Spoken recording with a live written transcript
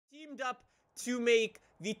teamed up to make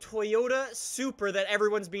the Toyota Supra that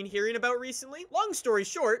everyone's been hearing about recently. Long story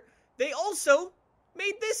short, they also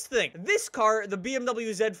made this thing. This car, the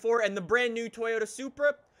BMW Z4 and the brand new Toyota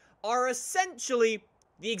Supra, are essentially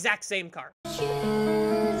the exact same car.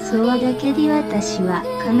 そうだけで私は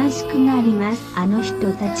悲しくなります。あの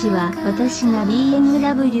人たちは私が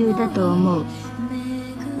BMW だと思う。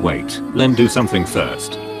Wait, let do something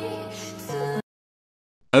first.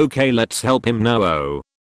 Okay, let's help him now.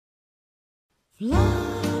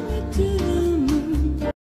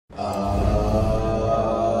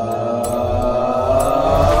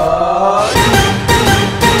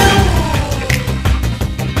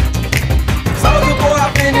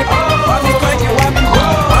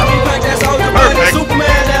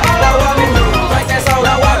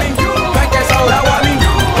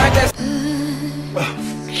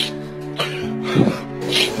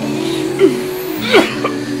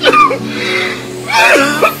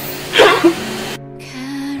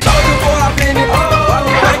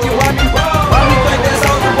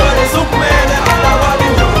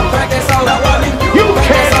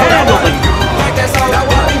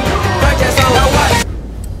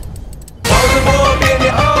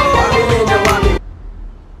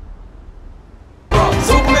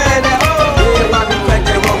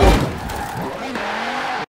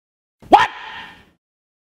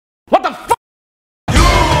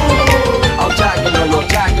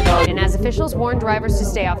 Officials warned drivers to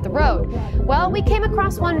stay off the road. Well, we came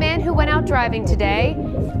across one man who went out driving today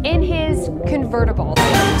in his convertible.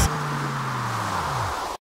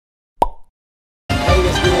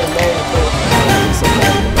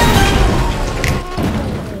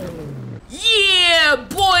 Yeah,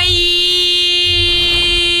 boy!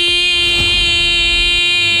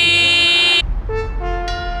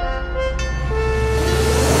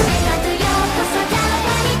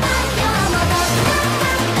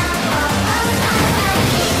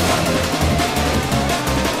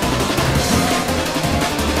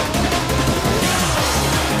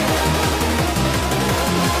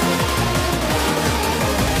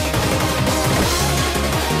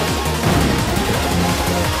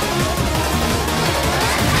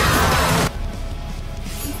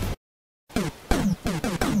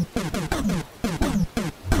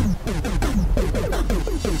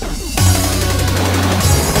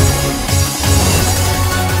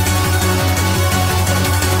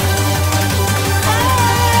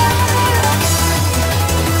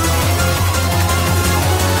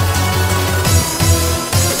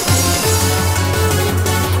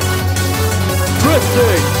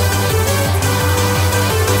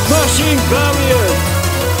 Smashing barriers!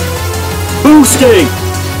 Boosting!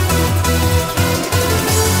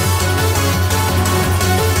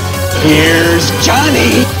 Here's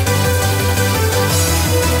Johnny!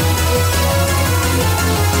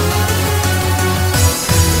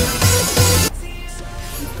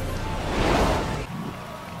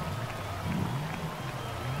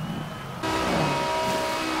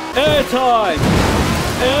 Airtime!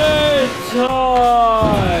 Airtime!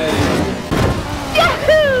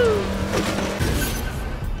 Yahoo!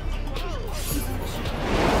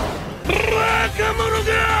 バカ者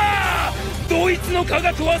が！ドイツの科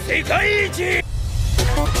学は世界一！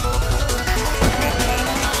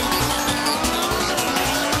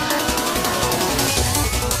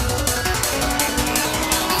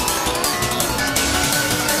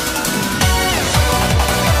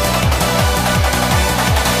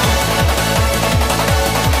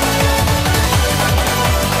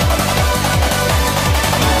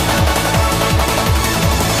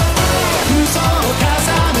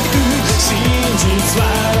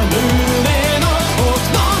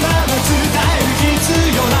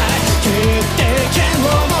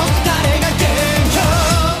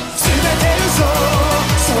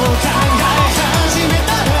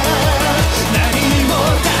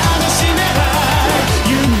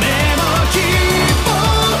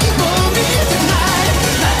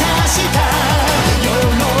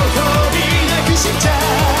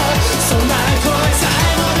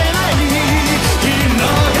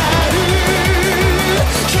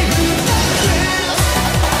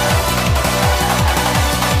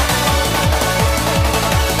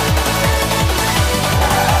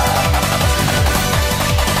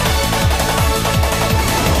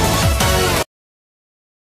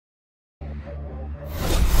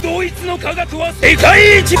ドイツの科学は世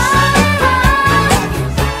界一！